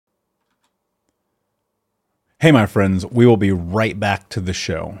Hey, my friends, we will be right back to the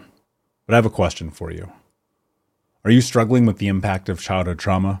show. But I have a question for you. Are you struggling with the impact of childhood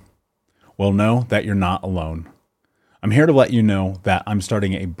trauma? Well, know that you're not alone. I'm here to let you know that I'm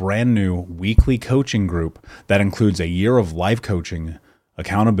starting a brand new weekly coaching group that includes a year of live coaching,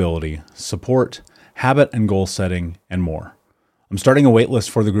 accountability, support, habit and goal setting, and more. I'm starting a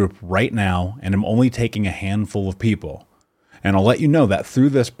waitlist for the group right now, and I'm only taking a handful of people. And I'll let you know that through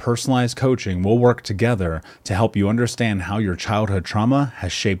this personalized coaching, we'll work together to help you understand how your childhood trauma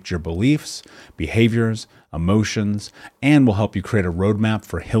has shaped your beliefs, behaviors, emotions, and will help you create a roadmap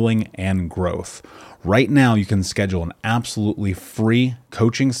for healing and growth. Right now, you can schedule an absolutely free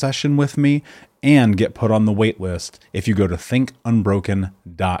coaching session with me and get put on the wait list if you go to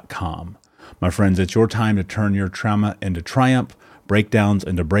thinkunbroken.com. My friends, it's your time to turn your trauma into triumph, breakdowns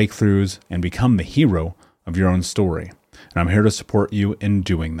into breakthroughs, and become the hero of your own story. And I'm here to support you in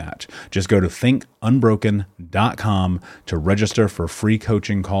doing that. Just go to thinkunbroken.com to register for a free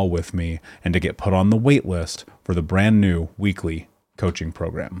coaching call with me and to get put on the wait list for the brand new weekly coaching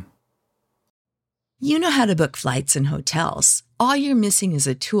program. You know how to book flights and hotels. All you're missing is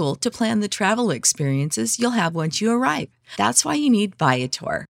a tool to plan the travel experiences you'll have once you arrive. That's why you need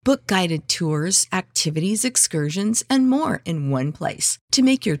Viator. Book guided tours, activities, excursions, and more in one place to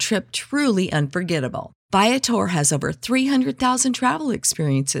make your trip truly unforgettable. Viator has over 300,000 travel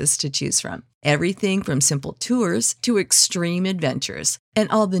experiences to choose from. Everything from simple tours to extreme adventures and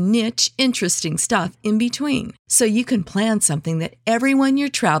all the niche, interesting stuff in between. So you can plan something that everyone you're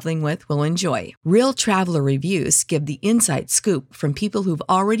traveling with will enjoy. Real traveler reviews give the inside scoop from people who've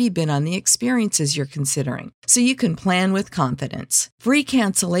already been on the experiences you're considering. So you can plan with confidence. Free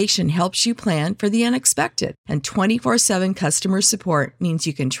cancellation helps you plan for the unexpected. And 24/7 customer support means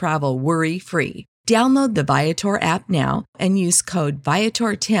you can travel worry-free. Download the Viator app now and use code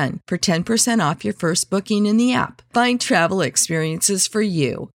Viator10 for 10% off your first booking in the app. Find travel experiences for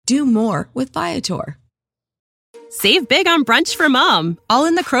you. Do more with Viator. Save big on brunch for mom, all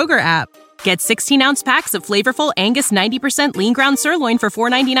in the Kroger app. Get 16-ounce packs of flavorful Angus 90% lean ground sirloin for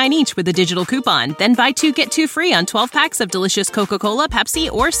 $4.99 each with a digital coupon. Then buy 2, get 2 free on 12 packs of delicious Coca-Cola,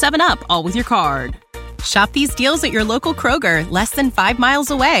 Pepsi, or 7-Up, all with your card. Shop these deals at your local Kroger, less than 5 miles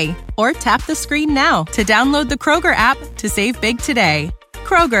away. Or tap the screen now to download the Kroger app to save big today.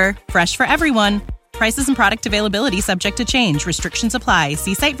 Kroger, fresh for everyone. Prices and product availability subject to change. Restrictions apply.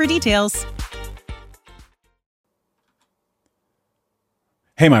 See site for details.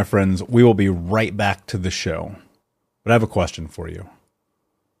 Hey, my friends, we will be right back to the show. But I have a question for you.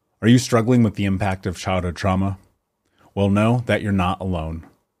 Are you struggling with the impact of childhood trauma? Well, know that you're not alone.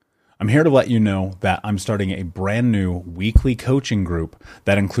 I'm here to let you know that I'm starting a brand new weekly coaching group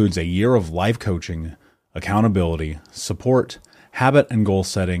that includes a year of live coaching, accountability, support, habit and goal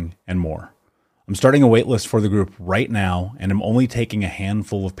setting, and more. I'm starting a waitlist for the group right now, and I'm only taking a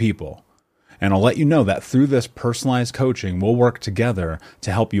handful of people. And I'll let you know that through this personalized coaching, we'll work together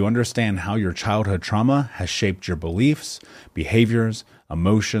to help you understand how your childhood trauma has shaped your beliefs, behaviors,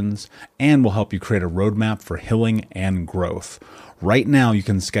 emotions, and will help you create a roadmap for healing and growth. Right now, you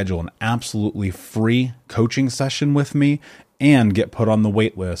can schedule an absolutely free coaching session with me and get put on the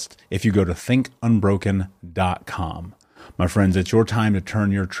wait list if you go to thinkunbroken.com. My friends, it's your time to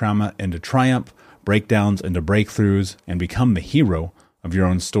turn your trauma into triumph, breakdowns into breakthroughs, and become the hero of your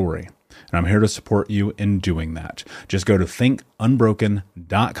own story. And I'm here to support you in doing that. Just go to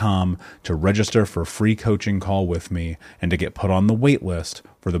thinkunbroken.com to register for a free coaching call with me and to get put on the wait list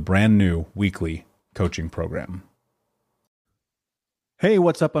for the brand new weekly coaching program. Hey,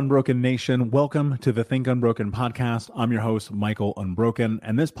 what's up, Unbroken Nation? Welcome to the Think Unbroken podcast. I'm your host, Michael Unbroken,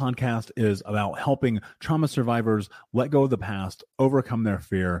 and this podcast is about helping trauma survivors let go of the past, overcome their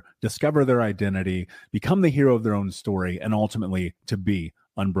fear, discover their identity, become the hero of their own story, and ultimately to be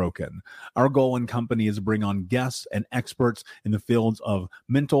unbroken. Our goal in company is to bring on guests and experts in the fields of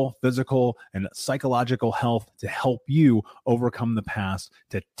mental, physical, and psychological health to help you overcome the past,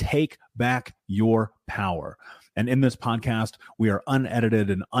 to take back your power. And in this podcast, we are unedited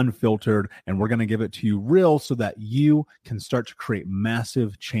and unfiltered, and we're going to give it to you real so that you can start to create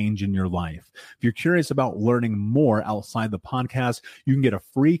massive change in your life. If you're curious about learning more outside the podcast, you can get a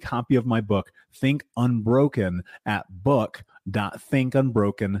free copy of my book, Think Unbroken, at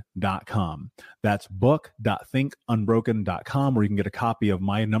book.thinkunbroken.com. That's book.thinkunbroken.com, where you can get a copy of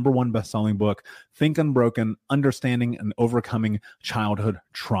my #1 best-selling book, Think Unbroken, Understanding and Overcoming Childhood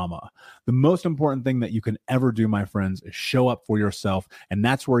Trauma. The most important thing that you can ever do, my friends, is show up for yourself, and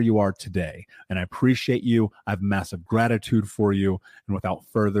that's where you are today. And I appreciate you. I have massive gratitude for you. And without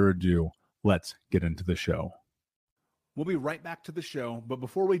further ado, let's get into the show. We'll be right back to the show, but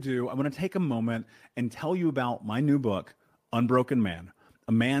before we do, I want to take a moment and tell you about my new book, Unbroken Man,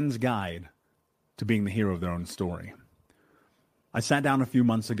 A Man's Guide to Being the Hero of Their Own Story. I sat down a few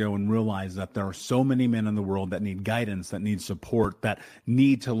months ago and realized that there are so many men in the world that need guidance, that need support, that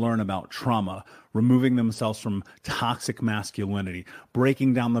need to learn about trauma, removing themselves from toxic masculinity,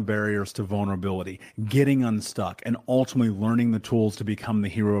 breaking down the barriers to vulnerability, getting unstuck, and ultimately learning the tools to become the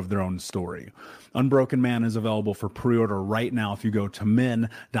hero of their own story. Unbroken Man is available for pre-order right now if you go to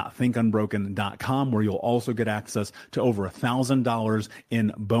men.thinkunbroken.com, where you'll also get access to over $1,000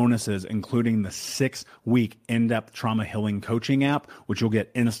 in bonuses, including the 6-week in-depth trauma healing coaching app, which you'll get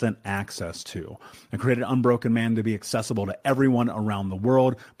instant access to. I created Unbroken Man to be accessible to everyone around the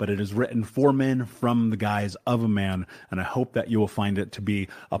world, but it is written for men from the guise of a man, and I hope that you will find it to be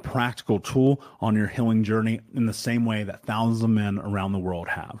a practical tool on your healing journey in the same way that thousands of men around the world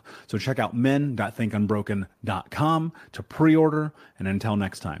have. So check out men.thinkunbroken.com to pre-order, and until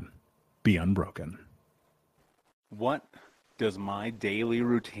next time, be unbroken. What does my daily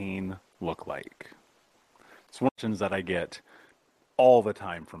routine look like? It's questions that I get all the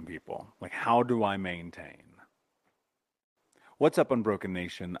time from people. Like, how do I maintain? What's up, Unbroken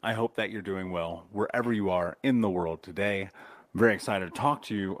Nation? I hope that you're doing well wherever you are in the world today. I'm very excited to talk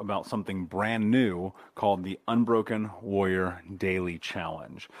to you about something brand new called the Unbroken Warrior Daily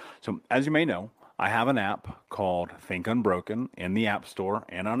Challenge. So as you may know, I have an app called Think Unbroken in the App Store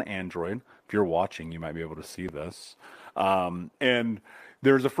and on Android. If you're watching, you might be able to see this. And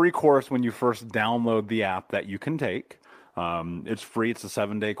there's a free course when you first download the app that you can take. It's free. It's a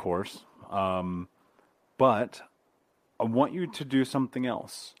 7-day course. But I want you to do something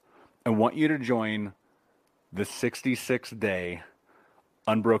else. I want you to join the 66-day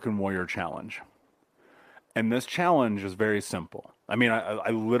Unbroken Warrior Challenge. And this challenge is very simple. I mean,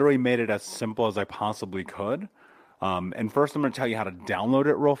 I literally made it as simple as I possibly could. And first, I'm going to tell you how to download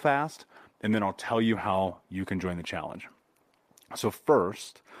it real fast, and then I'll tell you how you can join the challenge. So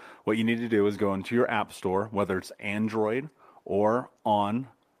first, what you need to do is go into your app store, whether it's Android or on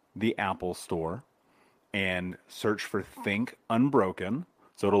the Apple Store, and search for Think Unbroken.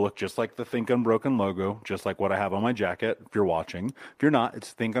 So it'll look just like the Think Unbroken logo, just like what I have on my jacket if you're watching. If you're not,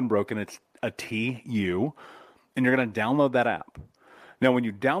 it's Think Unbroken. It's a TU. And you're going to download that app. Now, when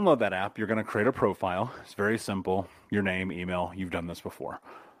you download that app, you're going to create a profile. It's very simple. Your name, email. You've done this before.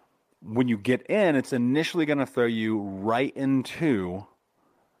 When you get in, it's initially going to throw you right into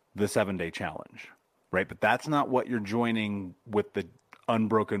the 7-day challenge, right? But that's not what you're joining with the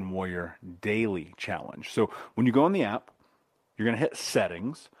Unbroken Warrior Daily Challenge. So when you go in the app, you're going to hit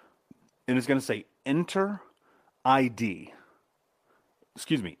Settings, and it's going to say Enter ID.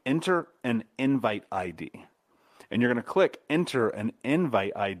 Enter an invite ID. And you're going to click Enter an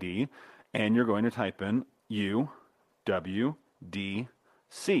invite ID, and you're going to type in UWDC.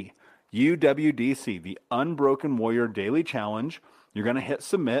 UWDC, the Unbroken Warrior Daily Challenge. You're going to hit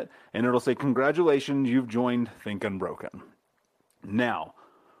Submit, and it'll say, congratulations, you've joined Think Unbroken. Now,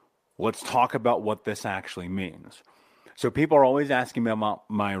 let's talk about what this actually means. So people are always asking me about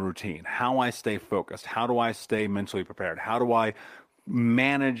my routine, how I stay focused, how do I stay mentally prepared, how do I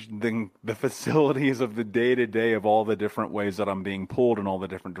manage the facilities of the day-to-day of all the different ways that I'm being pulled in all the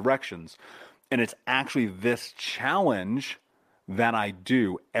different directions. And it's actually this challenge that I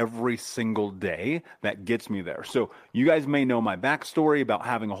do every single day that gets me there. So you guys may know my backstory about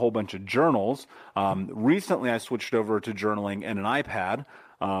having a whole bunch of journals. Recently, I switched over to journaling in an iPad,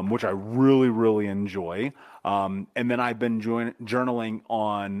 which I really, really enjoy. And then I've been journaling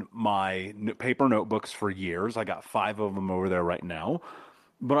on my paper notebooks for years. I got 5 of them over there right now.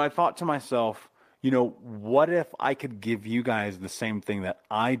 But I thought to myself, what if I could give you guys the same thing that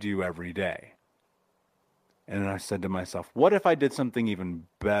I do every day? And I said to myself, what if I did something even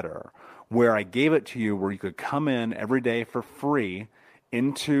better, where I gave it to you, where you could come in every day for free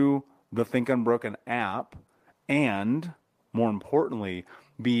into the Think Unbroken app, and more importantly,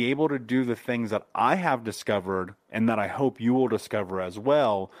 be able to do the things that I have discovered and that I hope you will discover as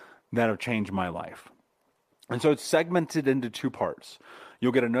well that have changed my life. And so it's segmented into 2 parts.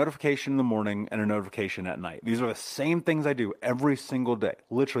 You'll get a notification in the morning and a notification at night. These are the same things I do every single day,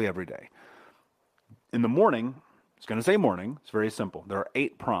 literally every day. In the morning, it's going to say morning. It's very simple. There are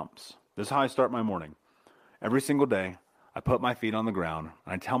 8 prompts. This is how I start my morning. Every single day, I put my feet on the ground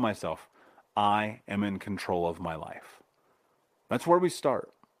and I tell myself, I am in control of my life. That's where we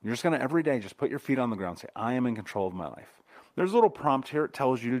start. You're just going to every day just put your feet on the ground and say, I am in control of my life. There's a little prompt here. It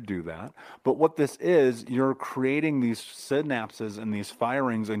tells you to do that. But what this is, you're creating these synapses and these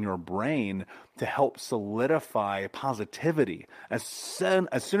firings in your brain to help solidify positivity as soon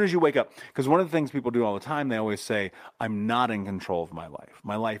as you wake up. Because one of the things people do all the time, they always say, I'm not in control of my life.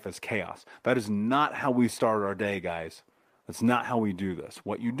 My life is chaos. That is not how we start our day, guys. That's not how we do this.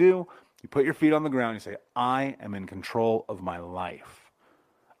 What you do, you put your feet on the ground, you say, I am in control of my life.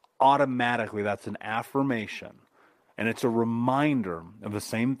 Automatically, that's an affirmation. And it's a reminder of the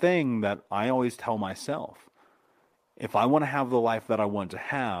same thing that I always tell myself. If I want to have the life that I want to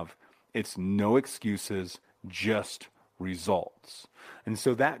have, it's no excuses, just results. And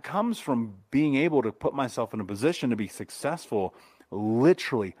so that comes from being able to put myself in a position to be successful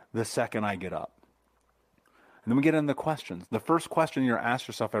literally the second I get up. And then we get into the questions. The first question you're ask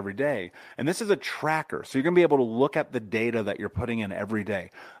yourself every day, and this is a tracker, so you're going to be able to look at the data that you're putting in every day.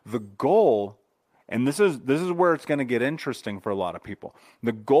 The goal, and this is where it's going to get interesting for a lot of people.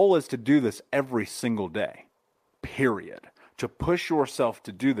 The goal is to do this every single day, period. To push yourself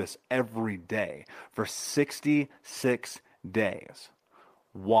to do this every day for 66 days.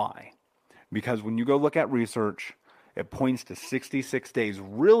 Why? Because when you go look at research, it points to 66 days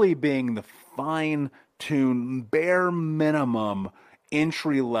really being the fine-tuned, bare minimum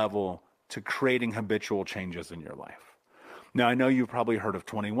entry level to creating habitual changes in your life. Now, I know you've probably heard of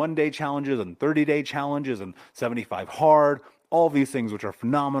 21-day challenges and 30-day challenges and 75 hard, all these things which are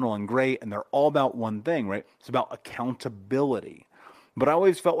phenomenal and great, and they're all about one thing, right? It's about accountability. But I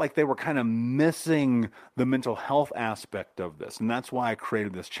always felt like they were kind of missing the mental health aspect of this. And that's why I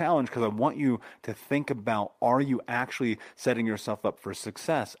created this challenge, because I want you to think about, are you actually setting yourself up for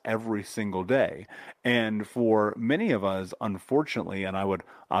success every single day? And for many of us, unfortunately, and I would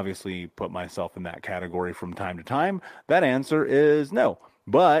obviously put myself in that category from time to time, that answer is no.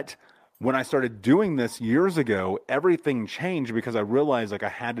 But when I started doing this years ago, everything changed because I realized like I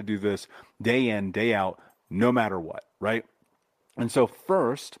had to do this day in, day out, no matter what, right? And so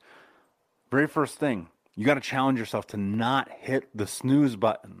very first thing, you got to challenge yourself to not hit the snooze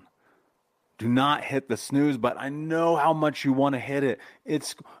button. Do not hit the snooze button. I know how much you want to hit it.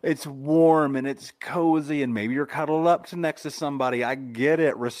 It's warm and it's cozy and maybe you're cuddled up to next to somebody. I get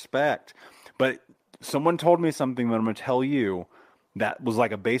it, respect. But someone told me something that I'm going to tell you that was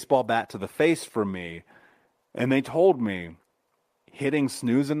like a baseball bat to the face for me. And they told me hitting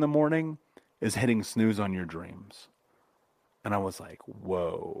snooze in the morning is hitting snooze on your dreams. And I was like,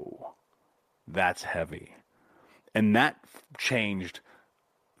 whoa, that's heavy. And that changed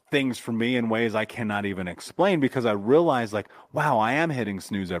things for me in ways I cannot even explain, because I realized like, wow, I am hitting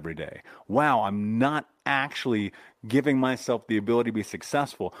snooze every day. Wow, I'm not actually giving myself the ability to be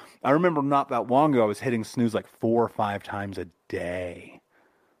successful. I remember not that long ago, I was hitting snooze like 4 or 5 times a day.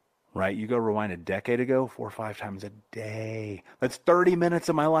 Right? You go rewind a decade ago, 4 or 5 times a day. That's 30 minutes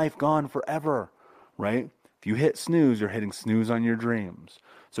of my life gone forever. Right? If you hit snooze, you're hitting snooze on your dreams.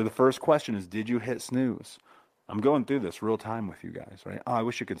 So the first question is, did you hit snooze? I'm going through this real time with you guys, right? Oh, I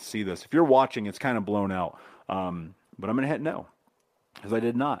wish you could see this. If you're watching, it's kind of blown out. But I'm going to hit no, because I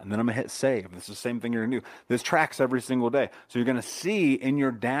did not. And then I'm going to hit save. This is the same thing you're going to do. This tracks every single day. So you're going to see in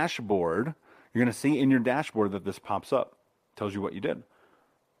your dashboard, that this pops up. Tells you what you did.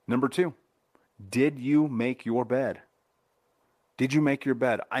 Number 2, did you make your bed? Did you make your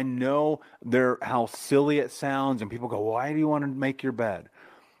bed? I know how silly it sounds, and people go, why do you want to make your bed?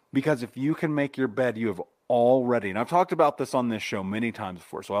 Because if you can make your bed, you have already, and I've talked about this on this show many times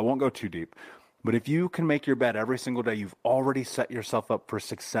before, so I won't go too deep, but if you can make your bed every single day, you've already set yourself up for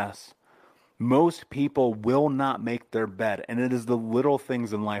success. Most people will not make their bed, and it is the little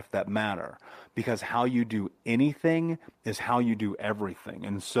things in life that matter, because how you do anything is how you do everything.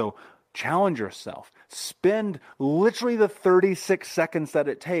 And so challenge yourself. Spend literally the 36 seconds that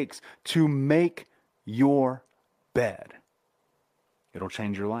it takes to make your bed. It'll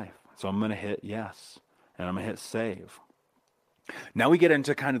change your life. So I'm going to hit yes, and I'm going to hit save. Now we get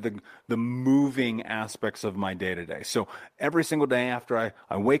into kind of the moving aspects of my day-to-day. So every single day after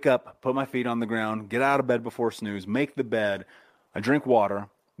I wake up, put my feet on the ground, get out of bed before snooze, make the bed, I drink water.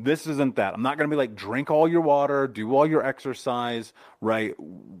 This isn't that. I'm not going to be like, drink all your water, do all your exercise, right?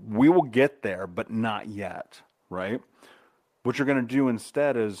 We will get there, but not yet, right? What you're going to do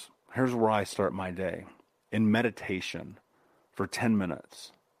instead is, here's where I start my day, in meditation for 10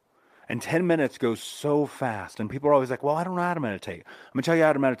 minutes. And 10 minutes goes so fast. And people are always like, well, I don't know how to meditate. I'm going to tell you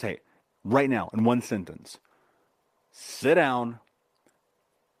how to meditate right now in one sentence. Sit down,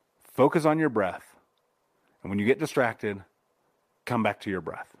 focus on your breath, and when you get distracted, come back to your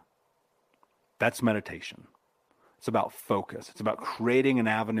breath. That's meditation. It's about focus. It's about creating an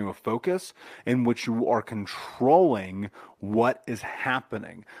avenue of focus in which you are controlling what is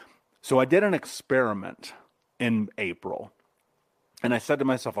happening. So I did an experiment in April, and I said to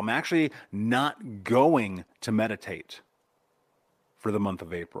myself, I'm actually not going to meditate for the month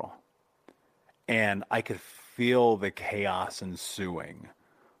of April. And I could feel the chaos ensuing,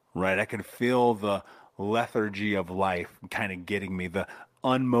 right? I could feel the lethargy of life kind of getting me, the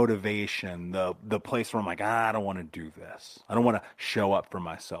unmotivation, the place where I'm like, I don't want to do this. I don't want to show up for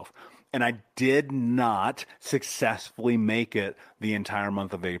myself. And I did not successfully make it the entire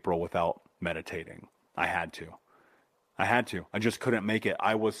month of April without meditating. I had to. I just couldn't make it.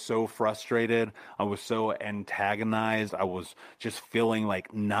 I was so frustrated. I was so antagonized. I was just feeling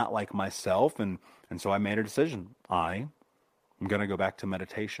like not like myself. And so I made a decision. I'm going to go back to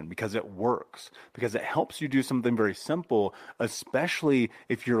meditation because it works, because it helps you do something very simple, especially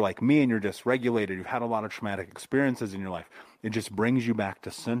if you're like me and you're dysregulated. You've had a lot of traumatic experiences in your life. It just brings you back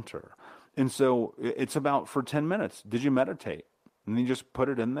to center. And so it's about for 10 minutes. Did you meditate? And then you just put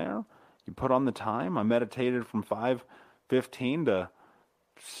it in there. You put on the time. I meditated from 5:15 to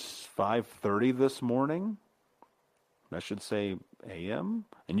 5:30 this morning. I should say a.m.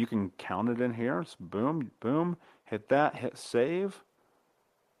 And you can count it in here. It's boom, boom. Hit that, hit save.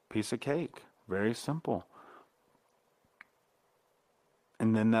 Piece of cake. Very simple.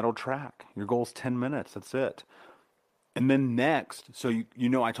 And then that'll track. Your goal's 10 minutes. That's it. And then next, so you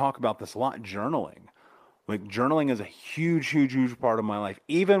know I talk about this a lot, journaling. Like journaling is a huge, huge, huge part of my life.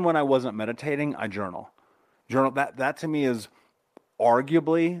 Even when I wasn't meditating, I journal. That to me is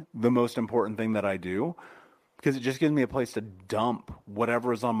arguably the most important thing that I do, because it just gives me a place to dump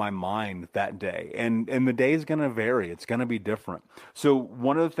whatever is on my mind that day. And the day is going to vary. It's going to be different. So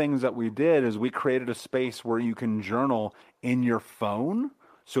one of the things that we did is we created a space where you can journal in your phone.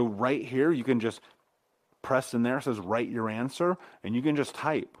 So right here, you can just press in there, it says write your answer, and you can just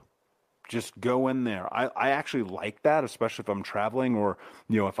type. Just go in there. I actually like that, especially if I'm traveling or,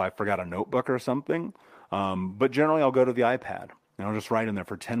 if I forgot a notebook or something. But generally, I'll go to the iPad and I'll just write in there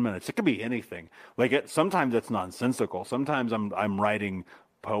for 10 minutes. It could be anything. Sometimes it's nonsensical. Sometimes I'm writing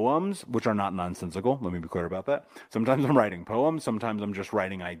poems, which are not nonsensical. Let me be clear about that. Sometimes I'm writing poems. Sometimes I'm just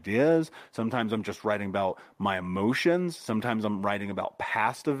writing ideas. Sometimes I'm just writing about my emotions. Sometimes I'm writing about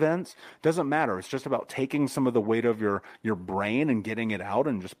past events. Doesn't matter. It's just about taking some of the weight of your brain and getting it out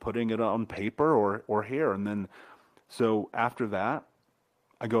and just putting it on paper or here. And then, so after that,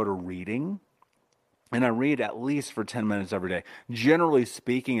 I go to reading. And I read at least for 10 minutes every day. Generally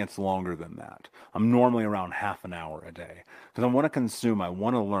speaking, it's longer than that. I'm normally around half an hour a day because I want to consume, I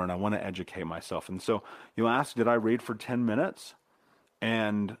want to learn, I want to educate myself. And so you ask, did I read for 10 minutes?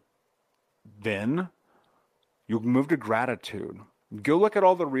 And then you move to gratitude. Go look at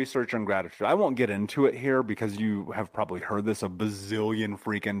all the research on gratitude. I won't get into it here because you have probably heard this a bazillion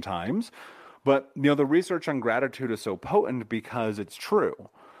freaking times. But, the research on gratitude is so potent because it's true.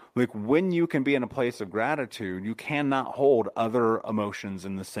 Like when you can be in a place of gratitude, you cannot hold other emotions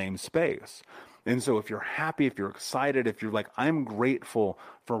in the same space. And so if you're happy, if you're excited, if you're like, I'm grateful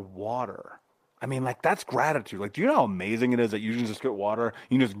for water. I mean, that's gratitude. Do you know how amazing it is that you can just get water,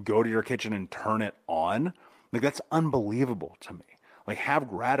 you can just go to your kitchen and turn it on? That's unbelievable to me. Have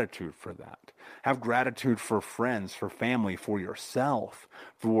gratitude for that. Have gratitude for friends, for family, for yourself,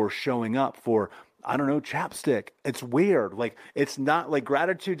 for showing up, for chapstick. It's weird. It's not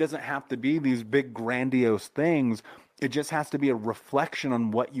gratitude doesn't have to be these big grandiose things. It just has to be a reflection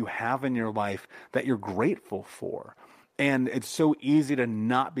on what you have in your life that you're grateful for. And it's so easy to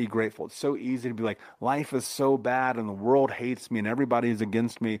not be grateful. It's so easy to be like, life is so bad and the world hates me and everybody's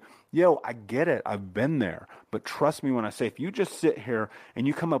against me. I get it. I've been there. But trust me when I say, if you just sit here and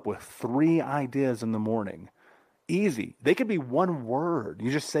you come up with 3 ideas in the morning, easy. They could be one word. You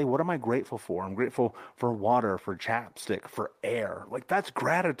just say, what am I grateful for? I'm grateful for water, for chapstick, for air. That's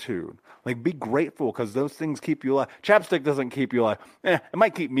gratitude. Be grateful because those things keep you alive. Chapstick doesn't keep you alive. It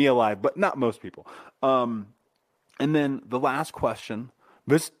might keep me alive, but not most people. And then the last question,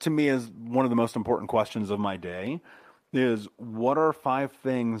 this to me is one of the most important questions of my day, is what are 5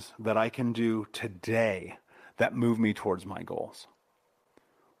 things that I can do today that move me towards my goals?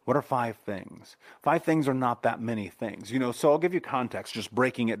 What are 5 things? 5 things are not that many things, so I'll give you context, just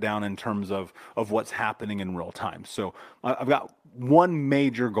breaking it down in terms of what's happening in real time. So I've got one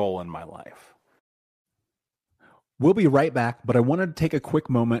major goal in my life. We'll be right back, but I wanted to take a quick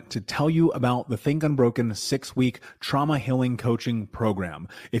moment to tell you about the Think Unbroken 6-week trauma healing coaching program.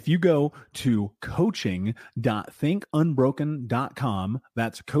 If you go to coaching.thinkunbroken.com,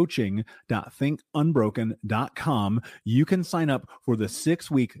 that's coaching.thinkunbroken.com, you can sign up for the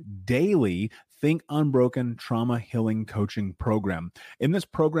 6-week daily Think Unbroken Trauma Healing Coaching Program. In this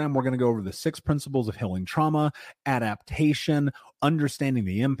program, we're going to go over the 6 principles of healing trauma, adaptation, understanding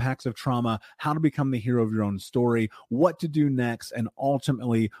the impacts of trauma, how to become the hero of your own story, what to do next, and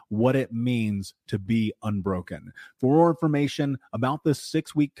ultimately what it means to be unbroken. For more information about this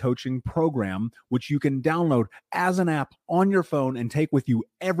 6-week coaching program, which you can download as an app on your phone and take with you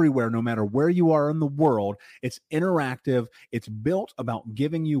everywhere, no matter where you are in the world, it's interactive. It's built about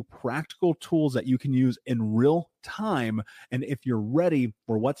giving you practical tools that you can use in real time. And if you're ready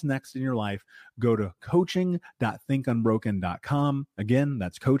for what's next in your life, go to coaching.thinkunbroken.com. Again,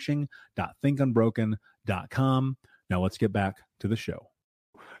 that's coaching.thinkunbroken.com. Now let's get back to the show.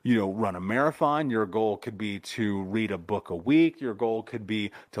 Run a marathon. Your goal could be to read a book a week. Your goal could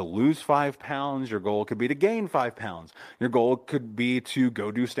be to lose 5 pounds. Your goal could be to gain 5 pounds. Your goal could be to go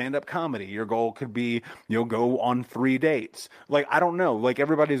do stand-up comedy. Your goal could be, go on 3 dates. I don't know.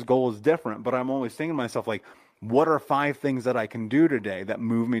 Everybody's goal is different, but I'm always thinking to myself, what are 5 things that I can do today that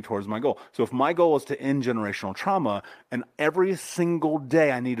move me towards my goal? So if my goal is to end generational trauma, and every single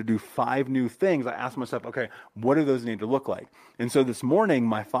day I need to do 5 new things, I ask myself, okay, what do those need to look like? And so this morning,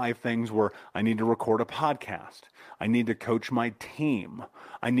 my 5 things were, I need to record a podcast. I need to coach my team.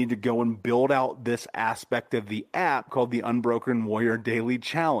 I need to go and build out this aspect of the app called the Unbroken Warrior Daily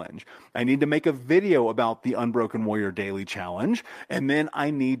Challenge. I need to make a video about the Unbroken Warrior Daily Challenge, and then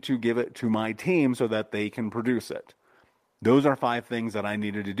I need to give it to my team so that they can produce it. Those are 5 things that I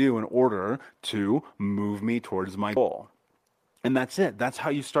needed to do in order to move me towards my goal. And that's it. That's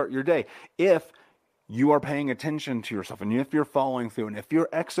how you start your day. If you are paying attention to yourself, and if you're following through, and if you're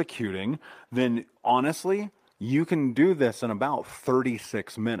executing, then honestly, you can do this in about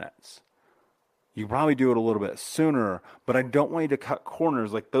 36 minutes. You probably do it a little bit sooner, but I don't want you to cut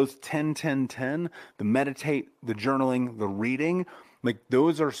corners. Those 10, 10, 10, the meditate, the journaling, the reading,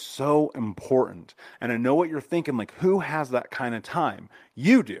 those are so important. And I know what you're thinking, who has that kind of time?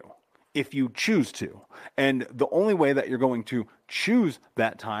 You do, if you choose to. And the only way that you're going to choose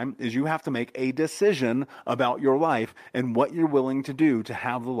that time is you have to make a decision about your life and what you're willing to do to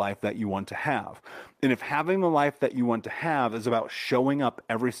have the life that you want to have. And if having the life that you want to have is about showing up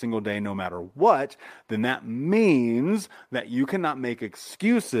every single day no matter what, then that means that you cannot make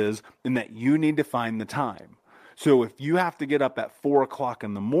excuses and that you need to find the time. So if you have to get up at 4 o'clock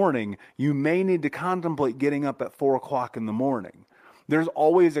in the morning, you may need to contemplate getting up at 4 o'clock in the morning. There's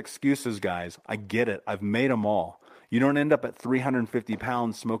always excuses, guys. I get it. I've made them all. You don't end up at 350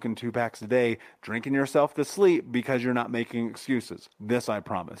 pounds smoking 2 packs a day, drinking yourself to sleep because you're not making excuses. This I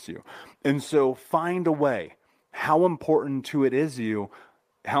promise you. And so find a way. How important to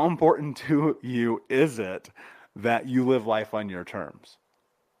you is it that you live life on your terms?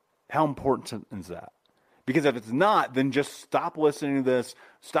 How important is that? Because if it's not, then just stop listening to this,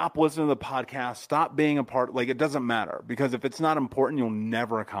 stop listening to the podcast, stop being a part. It doesn't matter. Because if it's not important, you'll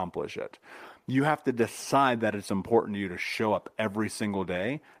never accomplish it. You have to decide that it's important to you to show up every single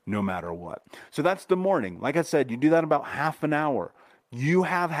day, no matter what. So that's the morning. Like I said, you do that about half an hour. You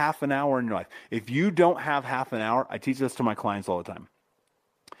have half an hour in your life. If you don't have half an hour, I teach this to my clients all the time.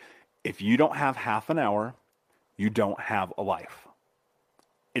 If you don't have half an hour, you don't have a life.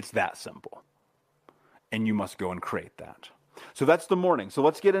 It's that simple. And you must go and create that. So that's the morning. So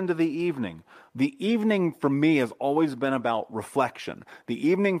let's get into the evening. The evening for me has always been about reflection. The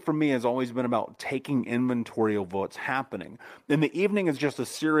evening for me has always been about taking inventory of what's happening. And the evening is just a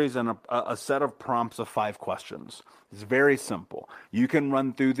series and a set of prompts of 5 questions. It's very simple. You can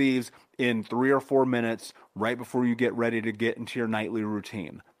run through these in 3 or 4 minutes right before you get ready to get into your nightly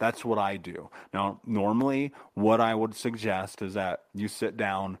routine. That's what I do. Now, normally what I would suggest is that you sit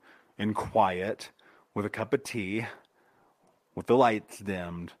down in quiet with a cup of tea, with the lights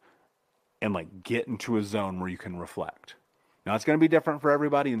dimmed, and get into a zone where you can reflect. Now, it's going to be different for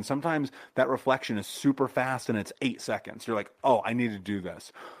everybody, and sometimes that reflection is super fast and it's 8 seconds. You're like, oh, I need to do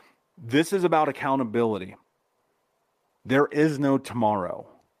this. This is about accountability. There is no tomorrow.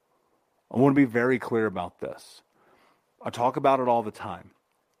 I want to be very clear about this. I talk about it all the time.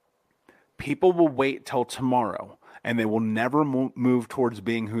 People will wait till tomorrow, and they will never move towards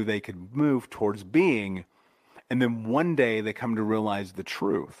being who they could move towards being. And then one day they come to realize the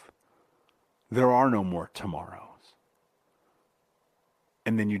truth. There are no more tomorrows.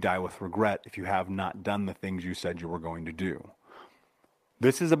 And then you die with regret if you have not done the things you said you were going to do.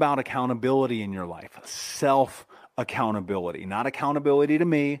 This is about accountability in your life, self-accountability. accountability, not accountability to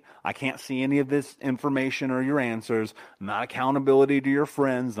me. I can't see any of this information or your answers, not accountability to your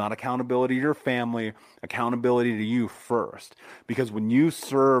friends, not accountability to your family, accountability to you first. Because when you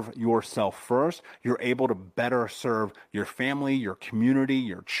serve yourself first, you're able to better serve your family, your community,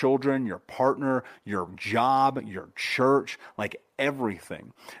 your children, your partner, your job, your church, like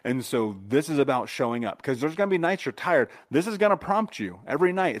everything. And so this is about showing up, because there's going to be nights you're tired. This is going to prompt you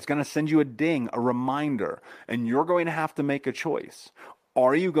every night. It's going to send you a ding, a reminder, and you're going to have to make a choice.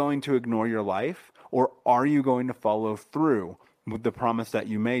 Are you going to ignore your life, or are you going to follow through with the promise that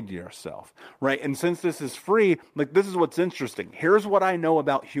you made to yourself, right? And since this is free, like, this is what's interesting. Here's what I know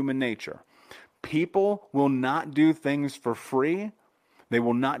about human nature. People will not do things for free. They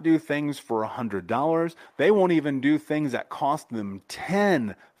will not do things for $100. They won't even do things that cost them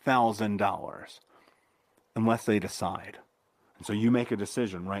 $10,000 unless they decide. And so you make a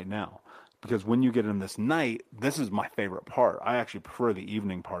decision right now, because when you get in this night, this is my favorite part. I actually prefer the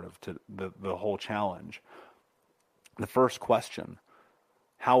evening part of the whole challenge. The first question: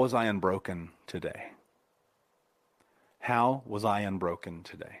 how was I unbroken today? How was I unbroken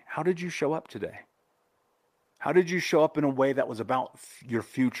today? How did you show up today? How did you show up in a way that was about your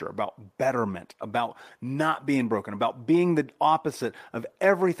future, about betterment, about not being broken, about being the opposite of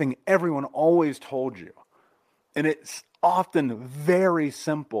everything everyone always told you? And it's often very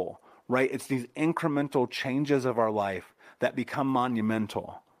simple, right? It's these incremental changes of our life that become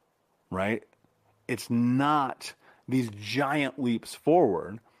monumental, right? It's not these giant leaps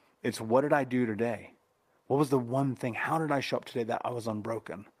forward. It's, what did I do today? What was the one thing? How did I show up today that I was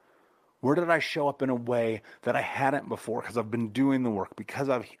unbroken? Where did I show up in a way that I hadn't before, because I've been doing the work, because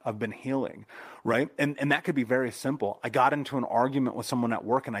I've been healing, right? And that could be very simple. I got into an argument with someone at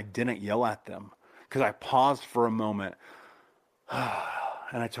work and I didn't yell at them, because I paused for a moment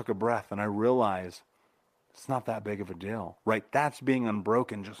and I took a breath and I realized it's not that big of a deal, right? That's being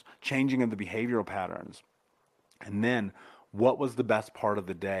unbroken, just changing of the behavioral patterns. And then, what was the best part of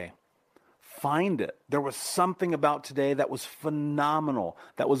the day? Find it. There was something about today that was phenomenal,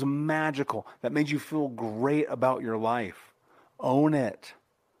 that was magical, that made you feel great about your life. Own it.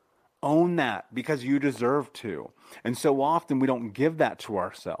 Own that, because you deserve to. And so often we don't give that to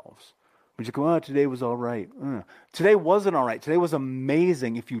ourselves. We just go, oh, today was all right. Today wasn't all right. Today was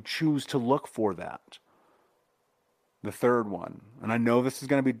amazing if you choose to look for that. The third one, and I know this is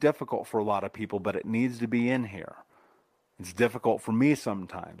going to be difficult for a lot of people, but it needs to be in here. It's difficult for me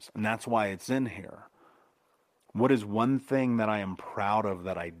sometimes, and that's why it's in here. What is one thing that I am proud of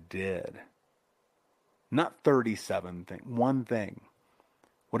that I did? Not 37 things, one thing.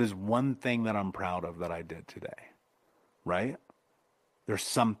 What is one thing that I'm proud of that I did today? Right? There's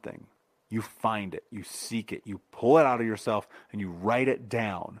something. You find it, you seek it, you pull it out of yourself, and you write it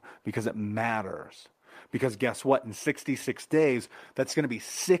down, because it matters. Because guess what? In 66 days, that's going to be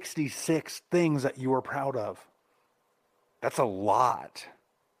 66 things that you are proud of. That's a lot.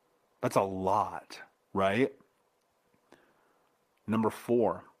 That's a lot, right? Number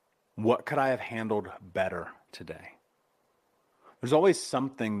 4, what could I have handled better today? There's always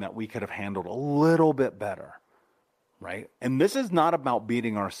something that we could have handled a little bit better, right? And this is not about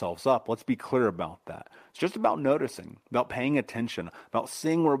beating ourselves up. Let's be clear about that. It's just about noticing, about paying attention, about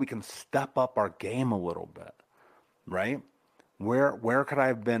seeing where we can step up our game a little bit, right? Where could I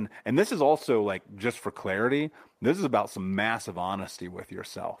have been? And this is also, like, just for clarity, this is about some massive honesty with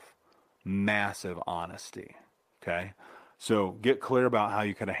yourself. Massive honesty, okay? So get clear about how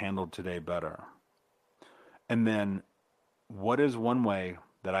you could have handled today better. And then, what is one way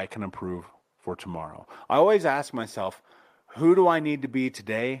that I can improve for tomorrow? I always ask myself, who do I need to be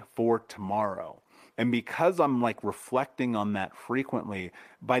today for tomorrow? And because I'm, like, reflecting on that frequently,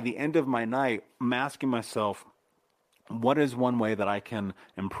 by the end of my night, I'm asking myself, what is one way that I can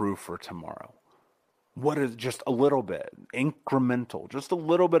improve for tomorrow? What is just a little bit, incremental, just a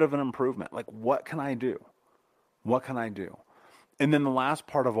little bit of an improvement? Like, what can I do? What can I do? And then the last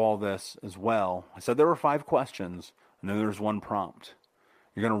part of all this as well, I said there were 5 questions, and then there's one prompt.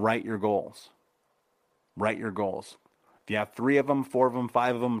 You're going to write your goals. Write your goals. If you have 3 of them, 4 of them,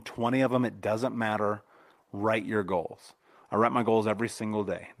 5 of them, 20 of them, it doesn't matter. Write your goals. I write my goals every single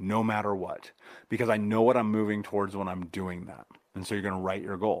day, no matter what, because I know what I'm moving towards when I'm doing that. And so you're going to write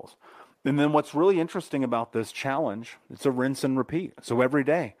your goals. And then what's really interesting about this challenge, it's a rinse and repeat. So every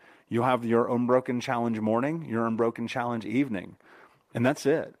day you have your Unbroken challenge morning, your Unbroken challenge evening, and that's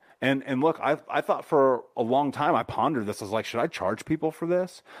it. And look, I thought for a long time, I pondered this. I was like, should I charge people for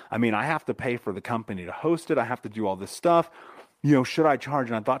this? I mean, I have to pay for the company to host it. I have to do all this stuff. Should I charge?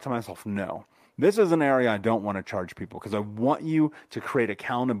 And I thought to myself, no. This is an area I don't want to charge people because I want you to create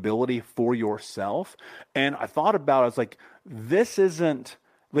accountability for yourself. And I thought about it, I was like, this isn't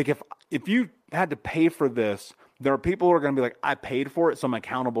like if you had to pay for this, there are people who are going to be like, I paid for it, so I'm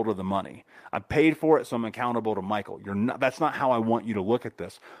accountable to the money. I paid for it, so I'm accountable to Michael. That's not how I want you to look at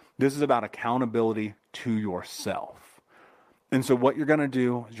this. This is about accountability to yourself. And so what you're going to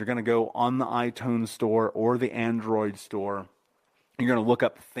do is you're going to go on the iTunes store or the Android store. You're going to look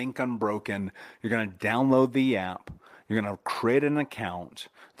up Think Unbroken. You're going to download the app. You're going to create an account.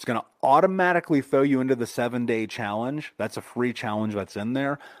 It's going to automatically throw you into the 7-day challenge. That's a free challenge that's in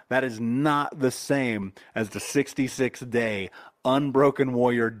there. That is not the same as the 66-day Unbroken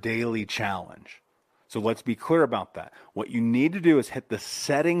Warrior Daily Challenge. So let's be clear about that. What you need to do is hit the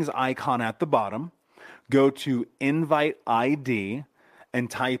settings icon at the bottom, go to Invite ID,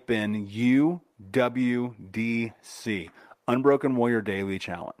 and type in UWDC. Unbroken Warrior Daily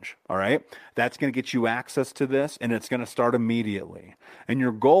Challenge. All right. That's going to get you access to this, and it's going to start immediately. And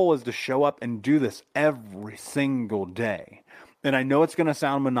your goal is to show up and do this every single day. And I know it's going to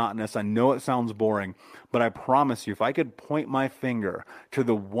sound monotonous. I know it sounds boring, but I promise you, if I could point my finger to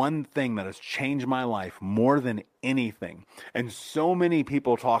the one thing that has changed my life more than anything, and so many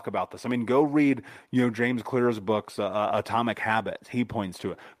people talk about this. I mean, go read, James Clear's books, Atomic Habits. He points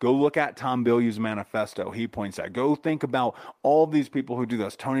to it. Go look at Tom Bilyeu's manifesto. He points at it. Go think about all these people who do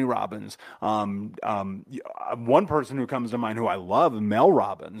this. Tony Robbins. One person who comes to mind who I love, Mel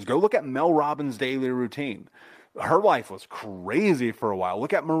Robbins. Go look at Mel Robbins' daily routine. Her life was crazy for a while.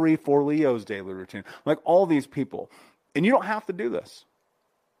 Look at Marie Forleo's daily routine. Like all these people. And you don't have to do this.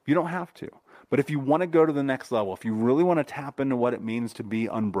 You don't have to. But if you want to go to the next level, if you really want to tap into what it means to be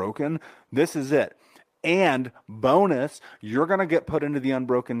unbroken, this is it. And bonus, you're going to get put into the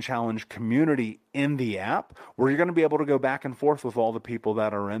Unbroken Challenge community in the app where you're going to be able to go back and forth with all the people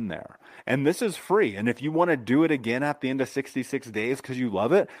that are in there. And this is free. And if you want to do it again at the end of 66 days because you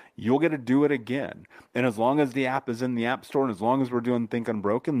love it, you'll get to do it again. And as long as the app is in the App Store and as long as we're doing Think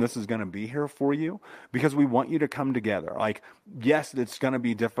Unbroken, this is going to be here for you because we want you to come together. Like, yes, it's going to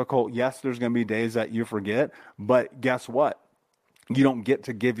be difficult. Yes, there's going to be days that you forget. But guess what? You don't get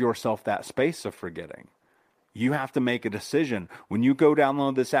to give yourself that space of forgetting. You have to make a decision. When you go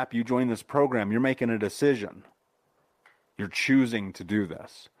download this app, you join this program, you're making a decision. You're choosing to do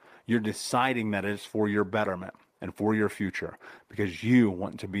this. You're deciding that it's for your betterment and for your future because you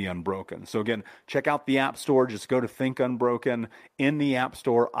want to be unbroken. So again, check out the App Store. Just go to Think Unbroken in the App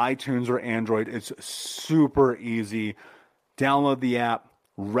Store, iTunes or Android. It's super easy. Download the app,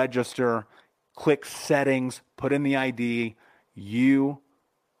 register, click settings, put in the ID, UWDC,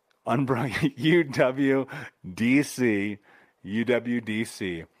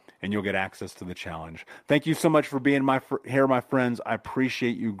 and you'll get access to the challenge. Thank you so much for being here, my friends. I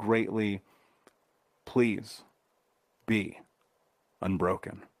appreciate you greatly. Please be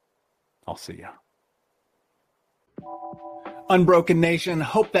unbroken. I'll see you. Unbroken Nation,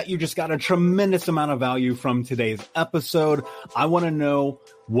 hope that you just got a tremendous amount of value from today's episode. I want to know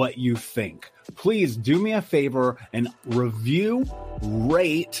what you think. Please do me a favor and review,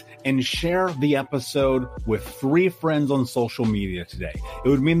 rate, and share the episode with 3 friends on social media today. It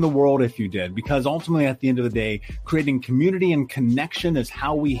would mean the world if you did, because ultimately at the end of the day, creating community and connection is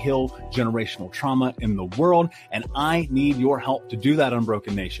how we heal generational trauma in the world. And I need your help to do that,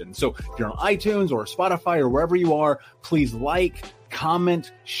 Unbroken Nation. So if you're on iTunes or Spotify or wherever you are, please like,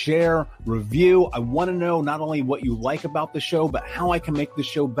 comment, share, review. I want to know not only what you like about the show, but how I can make the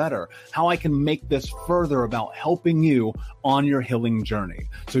show better, how I can make this further about helping you on your healing journey.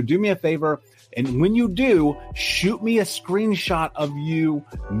 So do me a favor. And when you do, shoot me a screenshot of you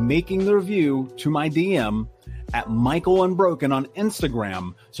making the review to my DM at Michael Unbroken on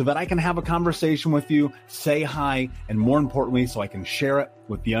Instagram so that I can have a conversation with you, say hi, and more importantly, so I can share it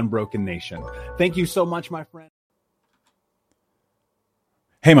with the Unbroken Nation. Thank you so much, my friend.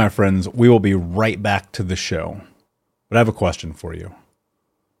 Hey, my friends, we will be right back to the show. But I have a question for you.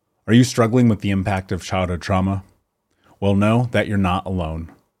 Are you struggling with the impact of childhood trauma? Well, know that you're not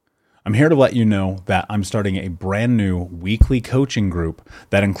alone. I'm here to let you know that I'm starting a brand new weekly coaching group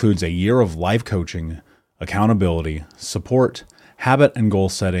that includes a year of live coaching, accountability, support, habit and goal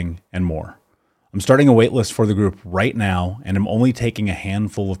setting, and more. I'm starting a waitlist for the group right now, and I'm only taking a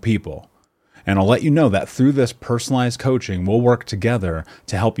handful of people. And I'll let you know that through this personalized coaching, we'll work together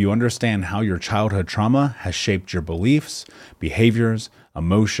to help you understand how your childhood trauma has shaped your beliefs, behaviors,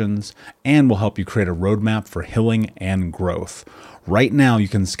 emotions, and will help you create a roadmap for healing and growth. Right now, you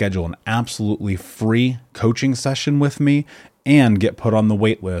can schedule an absolutely free coaching session with me and get put on the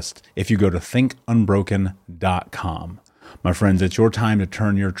wait list if you go to thinkunbroken.com. My friends, it's your time to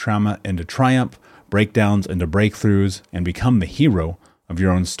turn your trauma into triumph, breakdowns into breakthroughs, and become the hero of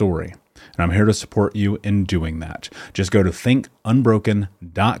your own story. And I'm here to support you in doing that. Just go to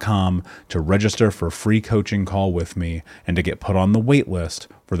thinkunbroken.com to register for a free coaching call with me and to get put on the wait list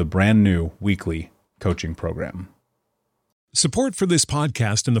for the brand new weekly coaching program. Support for this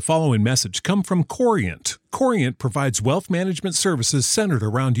podcast and the following message come from Corient. Corient provides wealth management services centered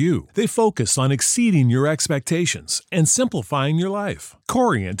around you. They focus on exceeding your expectations and simplifying your life.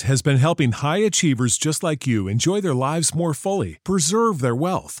 Corient has been helping high achievers just like you enjoy their lives more fully, preserve their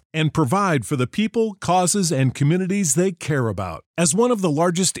wealth, and provide for the people, causes, and communities they care about. As one of the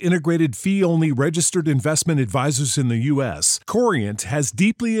largest integrated fee-only registered investment advisors in the U.S., Corient has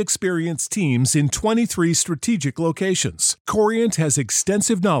deeply experienced teams in 23 strategic locations. Corient has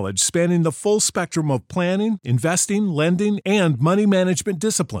extensive knowledge spanning the full spectrum of planning, investing, lending, and money management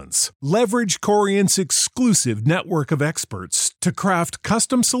disciplines. Leverage Corient's exclusive network of experts to craft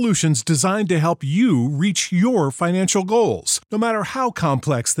custom solutions designed to help you reach your financial goals, no matter how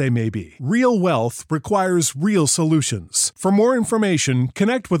complex they may be. Real wealth requires real solutions. For more information,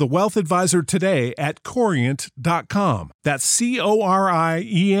 connect with a wealth advisor today at Corient.com. That's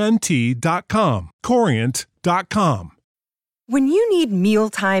Corient.com. Corient.com. When you need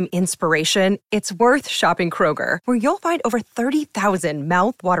mealtime inspiration, it's worth shopping Kroger, where you'll find over 30,000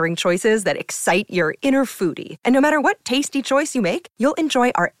 mouth-watering choices that excite your inner foodie. And no matter what tasty choice you make, you'll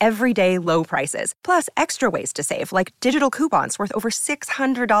enjoy our everyday low prices, plus extra ways to save, like digital coupons worth over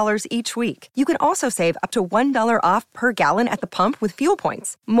 $600 each week. You can also save up to $1 off per gallon at the pump with fuel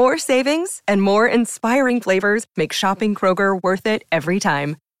points. More savings and more inspiring flavors make shopping Kroger worth it every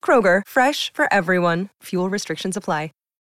time. Kroger, fresh for everyone. Fuel restrictions apply.